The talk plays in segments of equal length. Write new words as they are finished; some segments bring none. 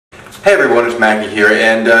Hey everyone, it's Mackie here,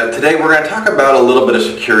 and today we're going to talk about a little bit of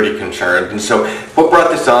security concerns. And so what brought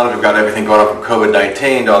this on is we've got everything going on from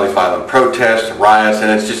COVID-19 to all these violent protests, riots, and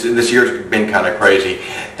it's just, this year's been kind of crazy.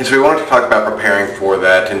 And so we wanted to talk about preparing for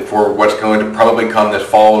that and for what's going to probably come this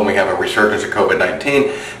fall when we have a resurgence of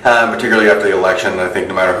COVID-19, particularly after the election. And I think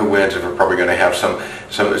no matter who wins, we're probably going to have some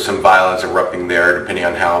violence erupting there depending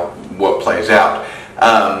on what plays out.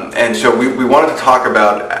 And so we wanted to talk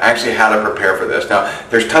about actually how to prepare for this. Now,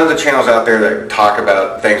 there's tons of channels out there that talk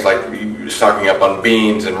about things like stocking up on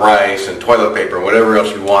beans and rice and toilet paper and whatever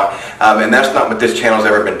else you want, and that's not what this channel's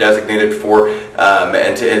ever been designated for,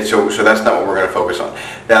 and so that's not what we're going to focus on.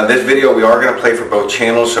 Now, this video we are going to play for both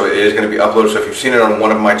channels, so it is going to be uploaded. So if you've seen it on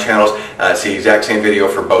one of my channels, it's the exact same video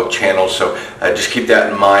for both channels. So just keep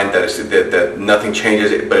that in mind, that nothing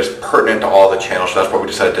changes, but it's pertinent to all the channels. So that's why we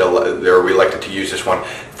decided we elected to use this one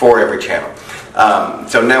for every channel.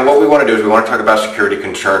 So now what we want to do is we want to talk about security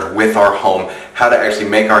concerns with our home, how to actually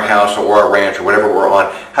make our house or our ranch or whatever we're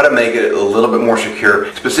on, how to make it a little bit more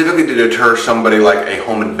secure, specifically to deter somebody like a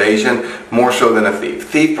home invasion more so than a thief.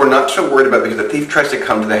 Thief we're not so worried about because the thief tries to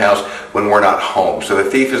come to the house when we're not home. So the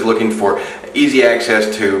thief is looking for easy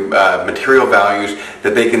access to material values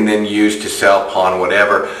that they can then use to sell, pawn,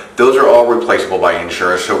 whatever. Those are all replaceable by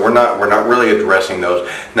insurance, so we're not really addressing those.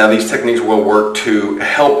 Now, these techniques will work to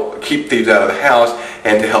help keep thieves out of the house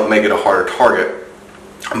and to help make it a harder target.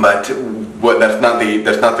 But that's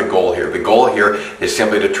not the goal here. The goal here is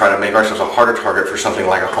simply to try to make ourselves a harder target for something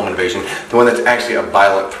like a home invasion, the one that's actually a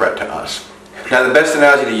violent threat to us. Now, the best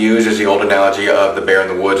analogy to use is the old analogy of the bear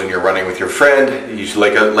in the woods and you're running with your friend. You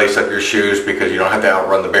lace up your shoes because you don't have to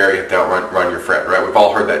outrun the bear, you have to outrun your friend, right? We've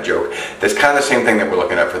all heard that joke. That's kind of the same thing that we're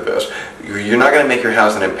looking at for this. You're not going to make your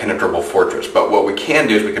house an impenetrable fortress, but what we can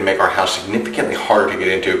do is we can make our house significantly harder to get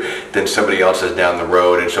into than somebody else's down the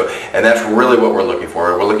road. And that's really what we're looking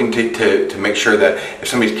for. We're looking to make sure that if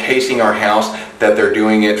somebody's casing our house, that they're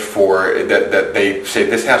doing it that they say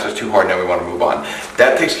this house is too hard, now we want to move on.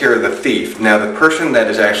 That takes care of the thief. Now, the person that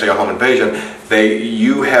is actually a home invasion,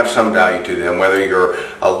 you have some value to them, whether you're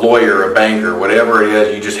a lawyer, a banker, whatever it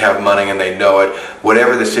is, you just have money and they know it.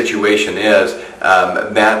 Whatever the situation is,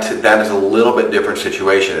 that is a little bit different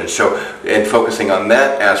situation. And so in focusing on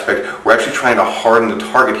that aspect, we're actually trying to harden the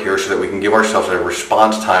target here so that we can give ourselves a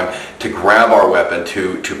response time to grab our weapon,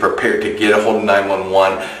 to prepare, to get a hold of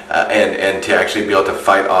 911, and to actually be able to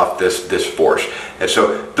fight off this force. And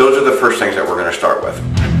so those are the first things that we're going to start with.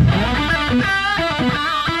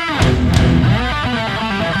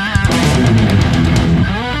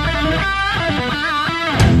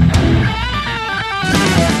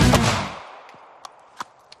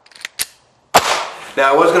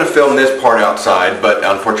 Now, I was going to film this part outside, but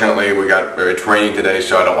unfortunately it's raining today,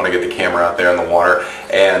 so I don't want to get the camera out there in the water,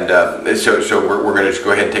 and so we're going to just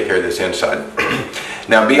go ahead and take care of this inside.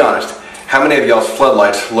 Now, be honest, how many of y'all's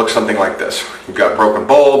floodlights look something like this? You've got broken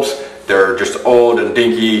bulbs, they're just old and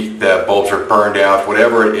dinky, the bulbs are burned out,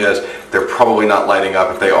 whatever it is, they're probably not lighting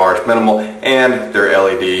up. If they are, it's minimal, and they're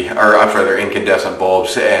they're incandescent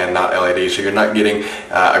bulbs and not LED, so you're not getting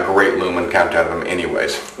a great lumen count out of them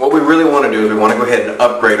anyways. What we really want to do is we want to go ahead and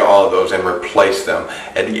upgrade all of those and replace them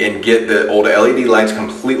and get the old LED lights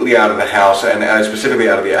completely out of the house, and specifically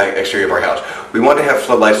out of the exterior of our house. We want to have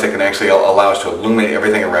floodlights that can actually allow us to illuminate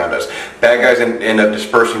everything around us. Bad guys end up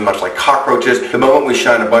dispersing much like cockroaches. The moment we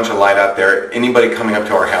shine a bunch of light out there, anybody coming up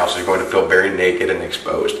to our house is going to feel very naked and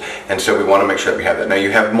exposed. And so we want to make sure that we have that. Now,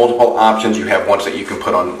 you have multiple options. You have ones that you can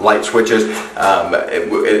put on light switches,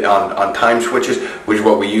 on time switches, which is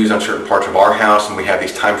what we use on certain parts of our house, and we have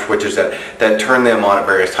these time switches that turn them on at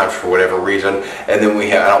various times for whatever reason. And then we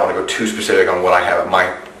have, I don't want to go too specific on what I have at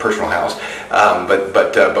my personal house,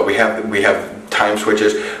 but we have time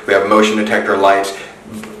switches, we have motion detector lights,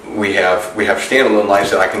 we have standalone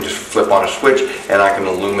lights that I can just flip on a switch and I can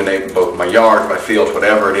illuminate both my yard, my fields,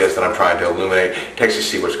 whatever it is that I'm trying to illuminate. It takes to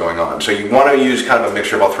see what's going on. So you want to use kind of a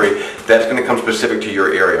mixture of all three. That's going to come specific to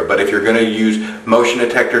your area. But if you're going to use motion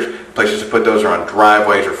detectors, places to put those are on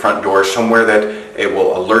driveways or front doors, somewhere that it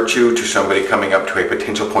will alert you to somebody coming up to a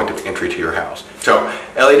potential point of entry to your house. So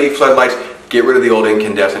LED floodlights, get rid of the old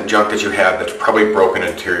incandescent junk that you have that's probably broken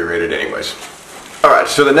and deteriorated anyways. Alright,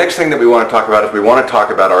 so the next thing that we want to talk about is we want to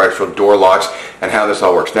talk about our actual door locks and how this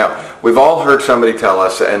all works. Now, we've all heard somebody tell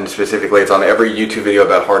us, and specifically it's on every YouTube video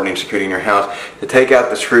about hardening security in your house, to take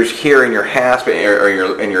out the screws here in your hasp or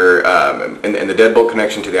in the deadbolt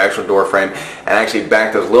connection to the actual door frame and actually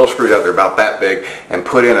back those little screws out, they're about that big, and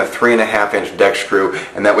put in a 3.5-inch deck screw,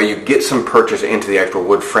 and that way you get some purchase into the actual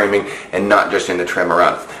wood framing and not just in the trim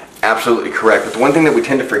around. Absolutely correct. But the one thing that we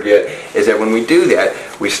tend to forget is that when we do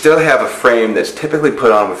that, we still have a frame that's typically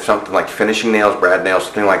put on with something like finishing nails, brad nails,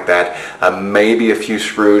 something like that, maybe a few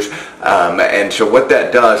screws. And so what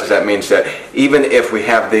that does is that means that even if we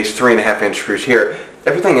have these 3.5-inch screws here,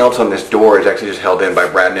 everything else on this door is actually just held in by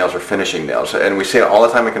brad nails or finishing nails. And we say it all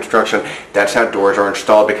the time in construction, that's how doors are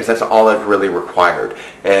installed, because that's all that's really required.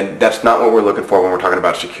 And that's not what we're looking for when we're talking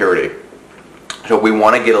about security. So we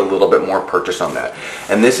want to get a little bit more purchase on that.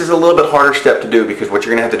 And this is a little bit harder step to do, because what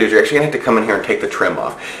you're going to have to do is you're actually going to have to come in here and take the trim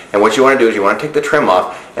off. And what you want to do is you want to take the trim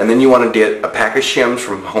off, and then you want to get a pack of shims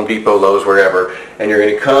from Home Depot, Lowe's, wherever, and you're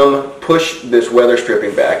going to come push this weather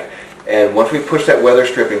stripping back. And once we push that weather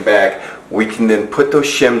stripping back, we can then put those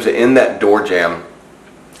shims in that door jamb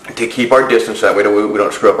to keep our distance, so that way we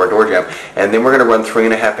don't screw up our door jamb. And then we're going to run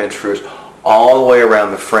 3.5-inch screws all the way around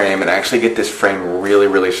the frame and actually get this frame really,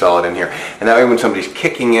 really solid in here. And that way when somebody's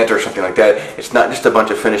kicking it or something like that, it's not just a bunch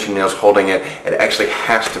of finishing nails holding it. It actually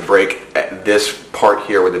has to break at this part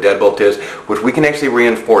here where the deadbolt is, which we can actually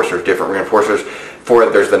reinforce. There's different reinforcers for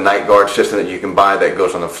it. There's the night guard system that you can buy that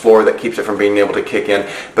goes on the floor that keeps it from being able to kick in.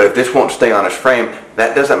 But if this won't stay on its frame,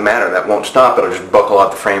 that doesn't matter. That won't stop. It'll just buckle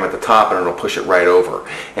out the frame at the top and it'll push it right over.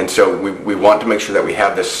 And so we want to make sure that we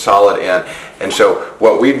have this solid in. And so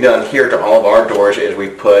what we've done here to all of our doors is we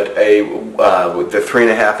put with the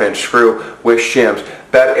 3.5-inch screw with shims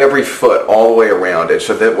about every foot all the way around it.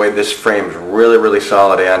 So that way this frame is really, really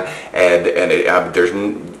solid in, and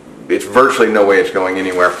it's virtually no way it's going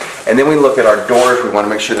anywhere. And then we look at our doors. We want to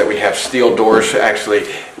make sure that we have steel doors. Actually,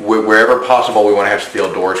 wherever possible, we want to have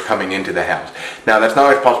steel doors coming into the house. Now, that's not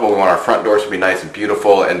always possible. We want our front doors to be nice and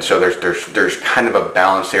beautiful, and so there's kind of a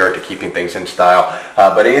balance there to keeping things in style.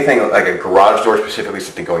 But anything like a garage door, specifically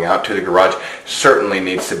something going out to the garage, certainly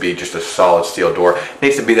needs to be just a solid steel door. It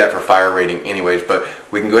needs to be that for fire rating anyways, but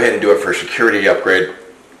we can go ahead and do it for a security upgrade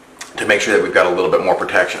to make sure that we've got a little bit more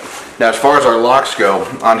protection. Now, as far as our locks go,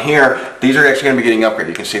 on here, these are actually going to be getting upgraded.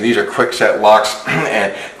 You can see these are quickset locks,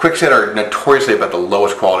 and quickset are notoriously about the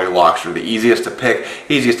lowest quality locks. They're the easiest to pick,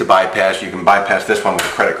 easiest to bypass. You can bypass this one with a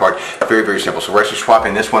credit card. Very, very simple. So we're actually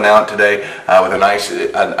swapping this one out today with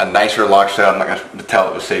a nicer lock set. I'm not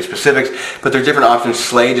going to say specifics, but there's different options.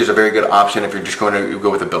 Slade is a very good option if you're just going to go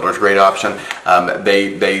with a builder's grade option.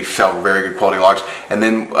 They sell very good quality locks. And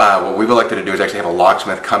then what we've elected to do is actually have a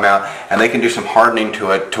locksmith come out, and they can do some hardening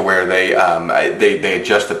to it to where they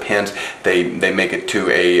adjust the pins. They make it to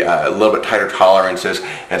a little bit tighter tolerances,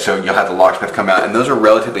 and so you'll have the locksmith come out, and those are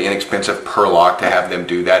relatively inexpensive per lock to have them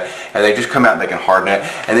do that. And they just come out and they can harden it,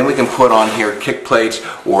 and then we can put on here kick plates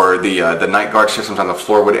or the night guard systems on the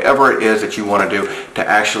floor, whatever it is that you want to do to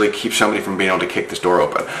actually keep somebody from being able to kick this door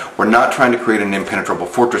open. We're not trying to create an impenetrable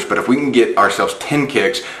fortress, but if we can get ourselves 10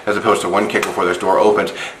 kicks as opposed to 1 kick before this door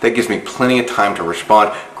opens, that gives me plenty of time to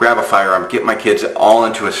respond, grab a firearm, get my kids all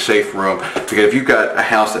into a safe room. Because if you've got a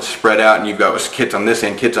house that's spread out and you've got kids on this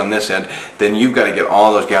end, kids on this end, then you've got to get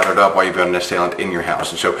all those gathered up while you've got an assailant in your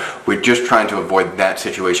house. And so we're just trying to avoid that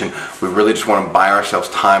situation. We really just want to buy ourselves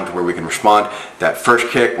time to where we can respond. That first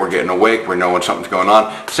kick, we're getting awake, we're knowing something's going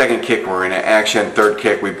on. Second kick, we're in action. Third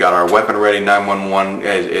kick, we've got our weapon ready, 911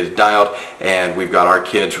 is dialed, and we've got our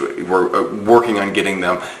kids, we're working on getting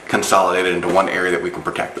them consolidated into one area that we can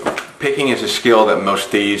protect them. Picking is a skill that most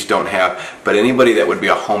thieves don't have, but anybody that would be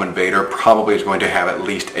a home invader probably is going to have at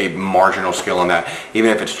least a marginal skill in that, even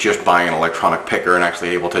if it's just buying an electronic picker and actually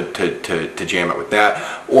able to jam it with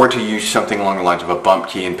that, or to use something along the lines of a bump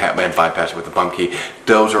key and bypass it with a bump key.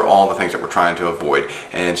 Those are all the things that we're trying to avoid.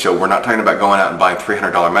 And so we're not talking about going out and buying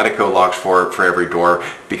 $300 Medeco locks for every door,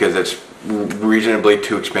 because it's reasonably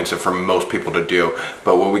too expensive for most people to do.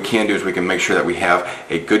 But what we can do is we can make sure that we have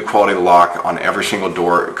a good quality lock on every single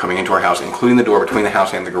door coming into our house, including the door between the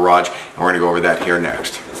house and the garage, and we're going to go over that here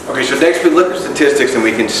next. Okay, so next we look at statistics and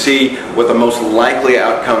we can see what the most likely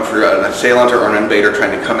outcome for an assailant or an invader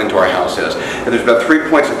trying to come into our house is. And there's about 3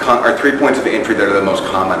 points of entry that are the most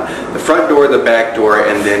common: the front door, the back door,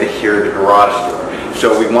 and then here the garage door.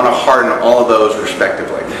 So we want to harden all of those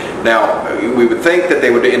respectively. Now, we would think that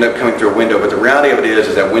they would end up coming through a window, but the reality of it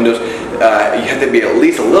is that windows, you have to be at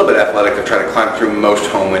least a little bit athletic to try to climb through most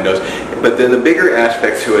home windows. But then the bigger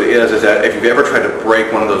aspect to it is that if you've ever tried to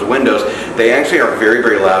break one of those windows, they actually are very,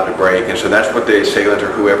 very loud to break, and so that's what the assailant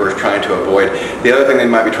or whoever is trying to avoid. The other thing they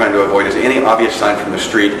might be trying to avoid is any obvious sign from the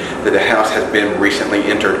street that the house has been recently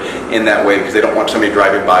entered in that way, because they don't want somebody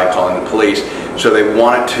driving by calling the police. So they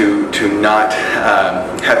want it to not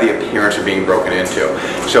have the appearance of being broken into.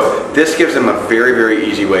 So this gives them a very, very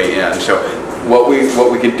easy way in. So what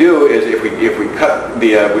we could do is if we cut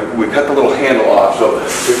the little handle off. So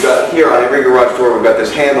we've got here on every garage door, we've got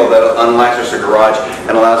this handle that unlatches the garage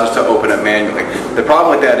and allows us to open it manually. The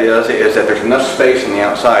problem with that is that there's enough space on the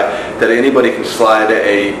outside that anybody can slide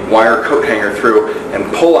a wire coat hanger through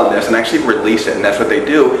and pull on this and actually release it. And that's what they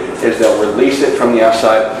do, is they'll release it from the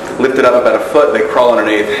outside, lift it up about a foot, they crawl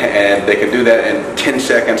underneath, and they can do that in 10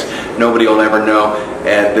 seconds. Nobody will ever know.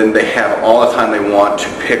 And then they have all the time they want to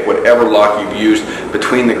pick whatever lock you've used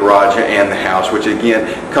between the garage and the house, which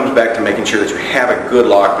again comes back to making sure that you have a good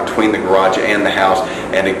lock between the garage and the house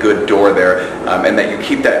and a good door there, and that you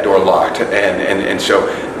keep that door locked. And so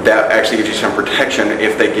that actually gives you some protection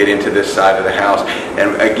if they get into this side of the house.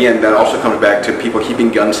 And again, that also comes back to people keeping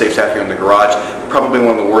gun safes out here in the garage. Probably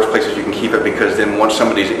one of the worst places you can keep it, because then once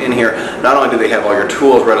somebody's in here, not only do they have all your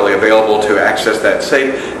tools readily available to access that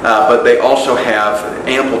safe, but they also have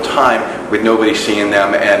ample time with nobody seeing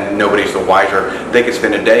them and nobody's the wiser. They could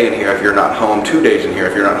spend a day in here if you're not home, 2 days in here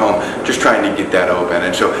if you're not home, just trying to get that open.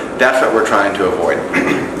 And so that's what we're trying to avoid.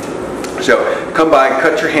 So come by,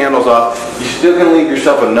 cut your handles off. You're still going to leave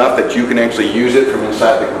yourself enough that you can actually use it from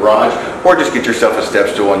inside the garage, or just get yourself a step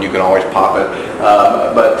stool and you can always pop it.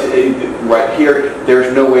 But right here,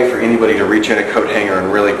 there's no way for anybody to reach in a coat hanger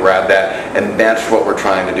and really grab that, and that's what we're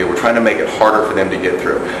trying to do. We're trying to make it harder for them to get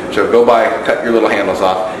through. So go by, cut your little handles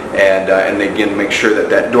off, and again, make sure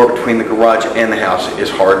that that door between the garage and the house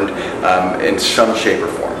is hardened in some shape or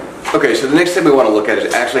form. Okay, so the next thing we want to look at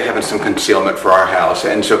is actually having some concealment for our house.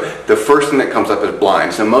 And so the first thing that comes up is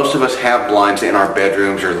blinds. Now most of us have blinds in our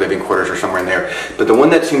bedrooms or living quarters or somewhere in there, but the one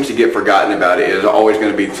that seems to get forgotten about is always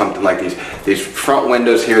going to be something like these front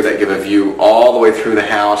windows here that give a view all the way through the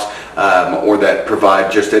house, or that provide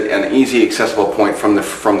just an easy accessible point from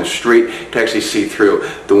the street to actually see through.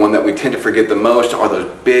 The one that we tend to forget the most are those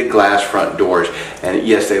big glass front doors. And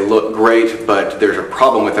yes, they look great, but there's a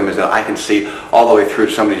problem with them, is that I can see all the way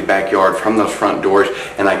through somebody's backyard from those front doors,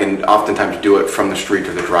 and I can oftentimes do it from the street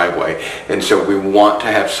to the driveway. And so we want to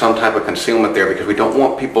have some type of concealment there, because we don't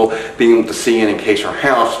want people being able to see and encase our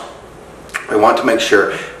house. We want to make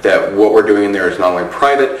sure that what we're doing in there is not only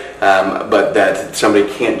private, but that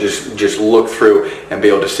somebody can't just look through and be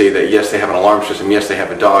able to see that yes, they have an alarm system, yes, they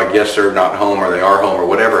have a dog, yes, they're not home, or they are home, or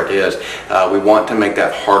whatever it is. We want to make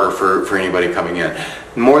that harder for anybody coming in.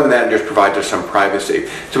 More than that, it just provides us some privacy.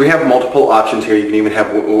 So we have multiple options here. You can even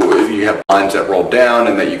have blinds that roll down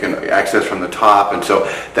and that you can access from the top, and so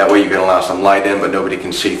that way you can allow some light in, but nobody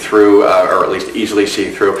can see through, or at least easily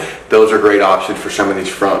see through. Those are great options for some of these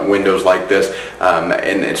front windows like this,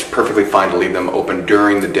 and it's perfectly fine to leave them open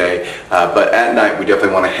during the day, but at night we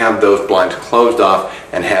definitely want to have those blinds closed off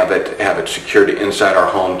and have it secured inside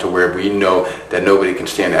our home to where we know that nobody can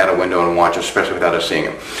stand at a window and watch, especially without us seeing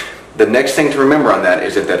them. The next thing to remember on that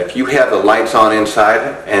is that if you have the lights on inside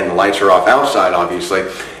and the lights are off outside, obviously,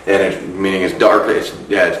 and meaning it's dark, it's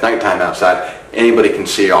nighttime outside, anybody can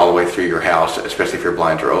see all the way through your house, especially if your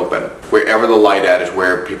blinds are open. Wherever the light at is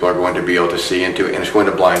where people are going to be able to see into, and it's going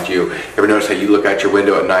to blind you. Ever notice how you look out your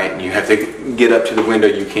window at night and you have to get up to the window,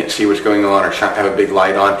 you can't see what's going on or have a big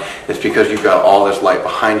light on? It's because you've got all this light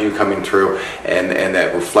behind you coming through, and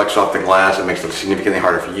that reflects off the glass. It makes it significantly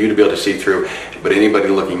harder for you to be able to see through, but anybody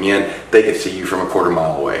looking in, they can see you from a quarter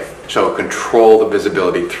mile away. So control the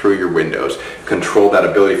visibility through your windows. Control that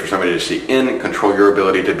ability for somebody to see in, control your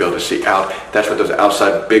ability to be able to see out. That's what those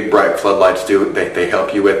outside big bright floodlights do. They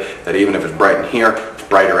help you with that. Even if it's bright in here, it's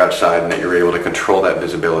brighter outside, and that you're able to control that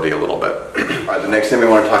visibility a little bit. All right, the next thing we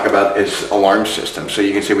want to talk about is alarm systems. So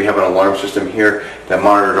you can see we have an alarm system here that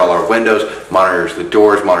monitors all our windows, monitors the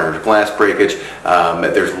doors, monitors glass breakage.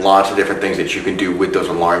 There's lots of different things that you can do with those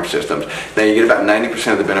alarm systems. Now you get about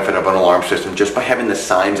 90% of the benefit of an alarm system just by having the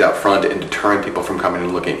signs out front and deterring people from coming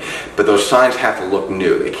and looking. But those signs have to look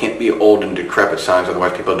new. They can't be old and decrepit signs,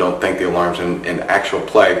 otherwise people don't think the alarm's in actual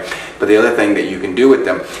play. But the other thing that you can do with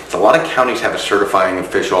them is a lot of counties have a certifying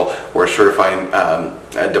official or a certifying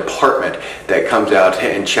department that comes out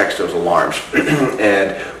and checks those alarms.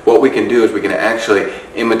 And what we can do is we can actually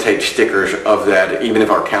imitate stickers of that. Even if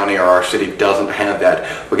our county or our city doesn't have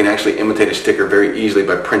that, we can actually imitate a sticker very easily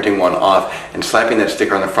by printing one off and slapping that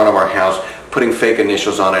sticker on the front of our house, putting fake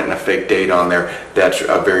initials on it and a fake date on there that's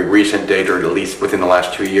a very recent date, or at least within the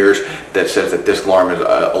last 2 years, that says that this alarm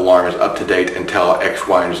is up to date until X,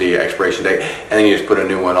 Y, and Z expiration date, and then you just put a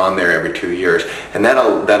new one on there every 2 years. And that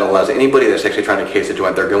allows anybody that's actually trying to case a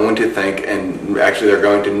joint, they're going to think, and actually they're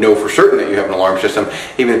going to know for certain that you have an alarm system,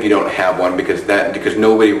 even if you don't have one, because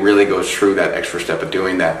nobody really goes through that extra step of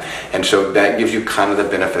doing that. And so that gives you kind of the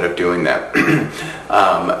benefit of doing that.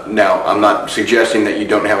 Now, I'm not suggesting that you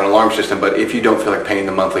don't have an alarm system, but if you don't feel like paying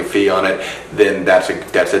the monthly fee on it, then that's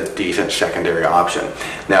a decent secondary option.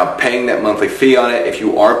 Now, paying that monthly fee on it, if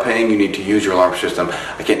you are paying, you need to use your alarm system.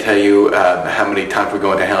 I can't tell you how many times we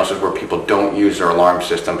go into houses where people don't use their alarm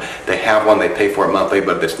system. They have one, they pay for it monthly,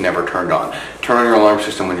 but it's never turned on. Turn on your alarm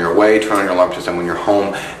system when you're away, turn on your alarm system when you're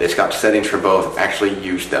home. It's got settings for both. Actually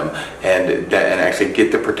use them and actually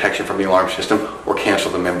get the protection from the alarm system, or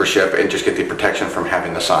cancel the membership and just get the protection from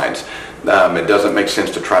having the signs. It doesn't make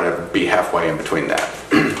sense to try to be halfway in between that.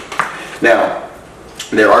 Now,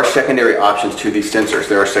 there are secondary options to these sensors.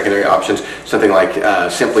 There are secondary options, something like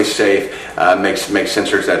Simply Safe makes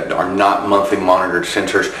sensors that are not monthly monitored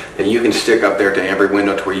sensors that you can stick up there to every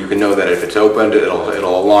window to where you can know that if it's opened,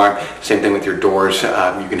 it'll alarm. Same thing with your doors.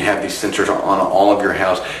 You can have these sensors on all of your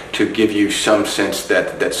house to give you some sense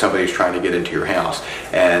that somebody's trying to get into your house,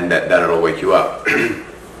 and that it'll wake you up.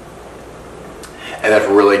 And that's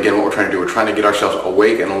really, again, what we're trying to do. We're trying to get ourselves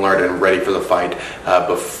awake and alert and ready for the fight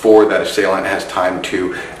before that assailant has time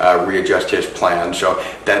to readjust his plan. So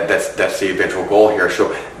that's the eventual goal here.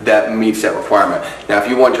 So that meets that requirement. Now, if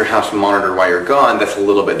you want your house monitored while you're gone, that's a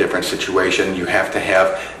little bit different situation. You have to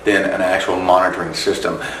have then an actual monitoring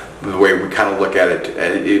system. The way we kind of look at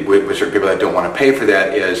it with certain people that don't want to pay for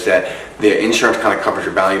that is that the insurance kind of covers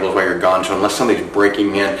your valuables while you're gone. So unless somebody's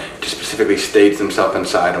breaking in to specifically stage themselves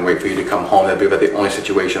inside and wait for you to come home, that'd be about the only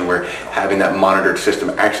situation where having that monitored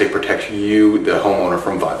system actually protects you, the homeowner,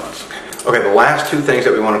 from violence. Okay, the last two things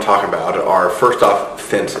that we want to talk about are, first off,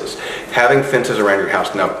 fences. Having fences around your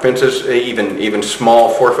house. Now, fences, even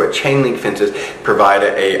small 4-foot chain link fences, provide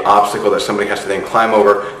a obstacle that somebody has to then climb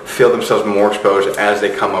over, feel themselves more exposed as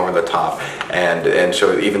they come over the top. And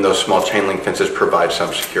so even those small chain link fences provide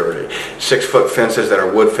some security. 6-foot fences that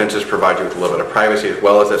are wood fences provide you with a little bit of privacy, as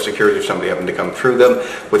well as that security if somebody having to come through them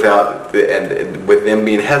with them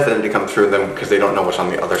being hesitant to come through them because they don't know what's on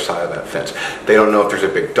the other side of that fence. They don't know if there's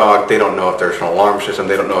a big dog. They don't know if there's an alarm system.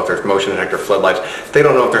 They don't know if there's motion detector floodlights. They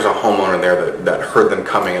don't know if there's a homeowner there that heard them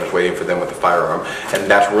coming and is waiting for them with a firearm.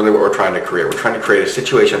 And that's really what we're trying to create. We're trying to create a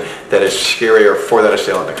situation that is scarier for that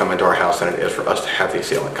assailant to come into our house than it is for us to have the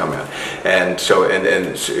assailant come in. And so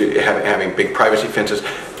having big privacy fences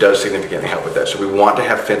does significantly help with that. So we want to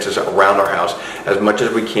have fences around our house as much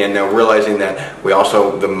as we can. Now, realizing that we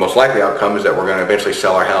also, the most likely outcome is that we're going to eventually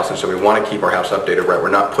sell our house, and so we want to keep our house updated, right? We're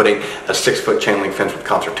not putting a 6-foot chain link fence with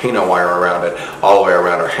concertina wire around it all the way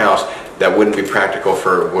around our house. That wouldn't be practical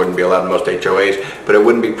wouldn't be allowed in most HOAs, but it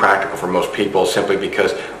wouldn't be practical for most people simply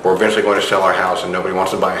because we're eventually going to sell our house and nobody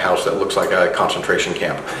wants to buy a house that looks like a concentration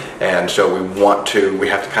camp. And so we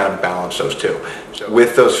have to kind of balance those two. So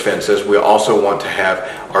with those fences, we also want to have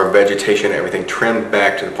our vegetation and everything trimmed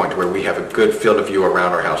back to the point where we have a good field of view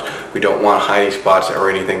around our house. We don't want hiding spots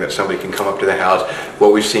or anything that somebody can come up to the house.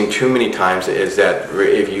 What we've seen too many times is that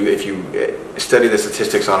if you study the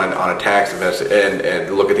statistics on attacks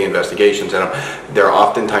and look at the investigations in them, they're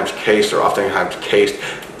oftentimes cased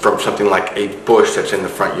from something like a bush that's in the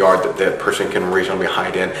front yard that the person can reasonably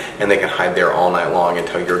hide in, and they can hide there all night long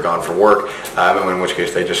until you're gone for work, in which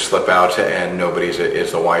case they just slip out and nobody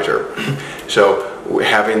is the wiser. So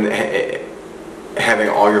having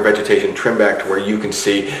all your vegetation trimmed back to where you can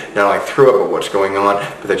see not only through it but what's going on,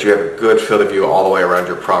 but that you have a good field of view all the way around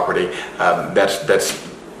your property, that's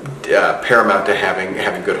paramount to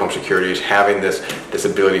having good home security, is having this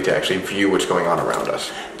ability to actually view what's going on around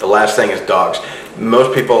us. The last thing is dogs.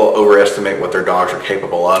 Most people overestimate what their dogs are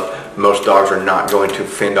capable of. Most dogs are not going to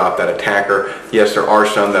fend off that attacker. Yes, there are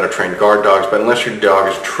some that are trained guard dogs, but unless your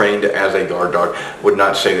dog is trained as a guard dog, would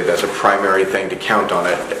not say that that's a primary thing to count on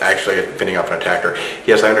it, actually fending off an attacker.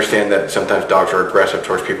 Yes, I understand that sometimes dogs are aggressive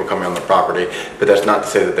towards people coming on the property, but that's not to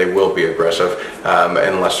say that they will be aggressive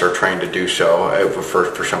unless they're trained to do so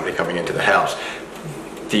for somebody coming into the house.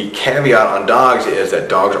 The caveat on dogs is that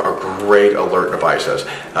dogs are great alert devices.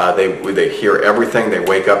 They hear everything. They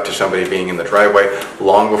wake up to somebody being in the driveway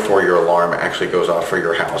long before your alarm actually goes off for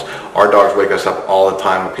your house. Our dogs wake us up all the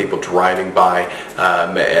time with people driving by,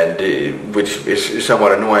 which is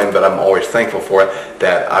somewhat annoying, but I'm always thankful for it,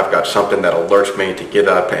 that I've got something that alerts me to get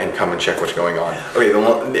up and come and check what's going on. Okay,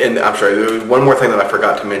 and I'm sorry, there was one more thing that I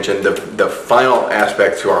forgot to mention. The final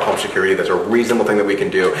aspect to our home security that's a reasonable thing that we can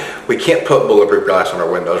do. We can't put bulletproof glass on our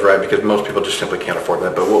windows. windows, right? Because most people just simply can't afford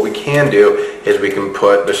that. But what we can do is we can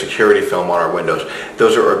put the security film on our windows.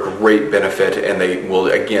 Those are a great benefit, and they will,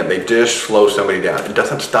 again, they just slow somebody down. It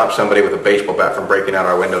doesn't stop somebody with a baseball bat from breaking out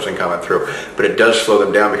our windows and coming through, but it does slow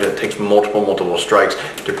them down because it takes multiple strikes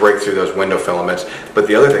to break through those window filaments. But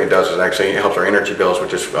the other thing it does is actually it helps our energy bills,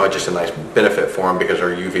 which is just a nice benefit for them because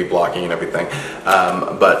they're UV blocking and everything.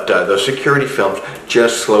 But those security films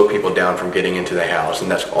just slow people down from getting into the house,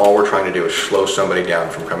 and that's all we're trying to do is slow somebody down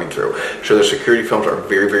from coming through. So the security films are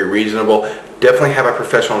very reasonable. Definitely have a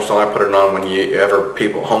professional installer put it on when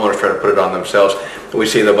homeowners try to put it on themselves. We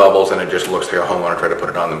see the bubbles and it just looks like a homeowner tried to put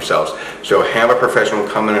it on themselves. So have a professional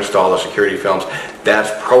come and install the security films.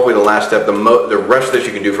 That's probably the last step. The rest of this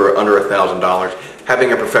you can do for under $1,000.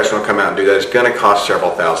 Having a professional come out and do that is going to cost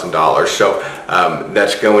several $1,000s. So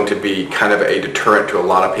that's going to be kind of a deterrent to a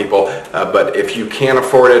lot of people. But if you can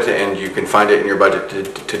afford it and you can find it in your budget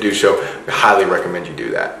to do so, I highly recommend you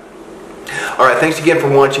do that. Alright, thanks again for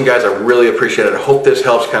watching, guys. I really appreciate it. I hope this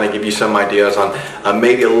helps kind of give you some ideas on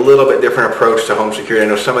maybe a little bit different approach to home security. I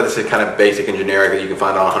know some of this is kind of basic and generic that you can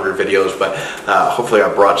find on 100 videos, but hopefully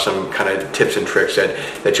I brought some kind of tips and tricks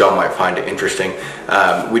that y'all might find interesting.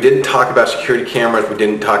 We didn't talk about security cameras. We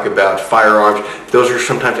didn't talk about firearms. Those are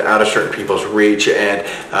sometimes out of certain people's reach, and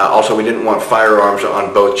also we didn't want firearms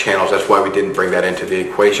on both channels. That's why we didn't bring that into the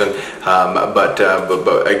equation. But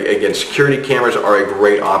again, security cameras are a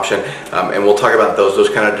great option. And we'll talk about those. Those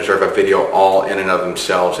kind of deserve a video all in and of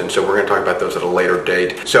themselves, and so we're going to talk about those at a later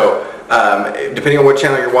date. So depending on what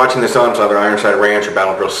channel you're watching this on, it's either Ironside Ranch or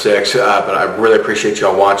Battle Drill 6, but I really appreciate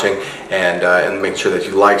y'all watching, and make sure that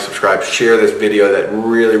you like, subscribe, share this video. That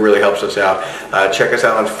really helps us out. Check us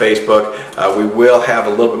out on Facebook. We will have a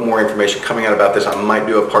little bit more information coming out about this. I might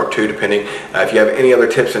do a part 2 depending. If you have any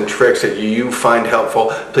other tips and tricks that you find helpful,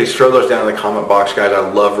 please throw those down in the comment box, guys. I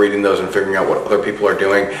love reading those and figuring out what other people are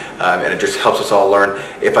doing, and it just helps us all learn.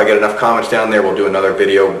 If I get enough comments down there, we'll do another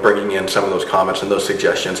video bringing in some of those comments and those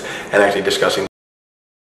suggestions and actually discussing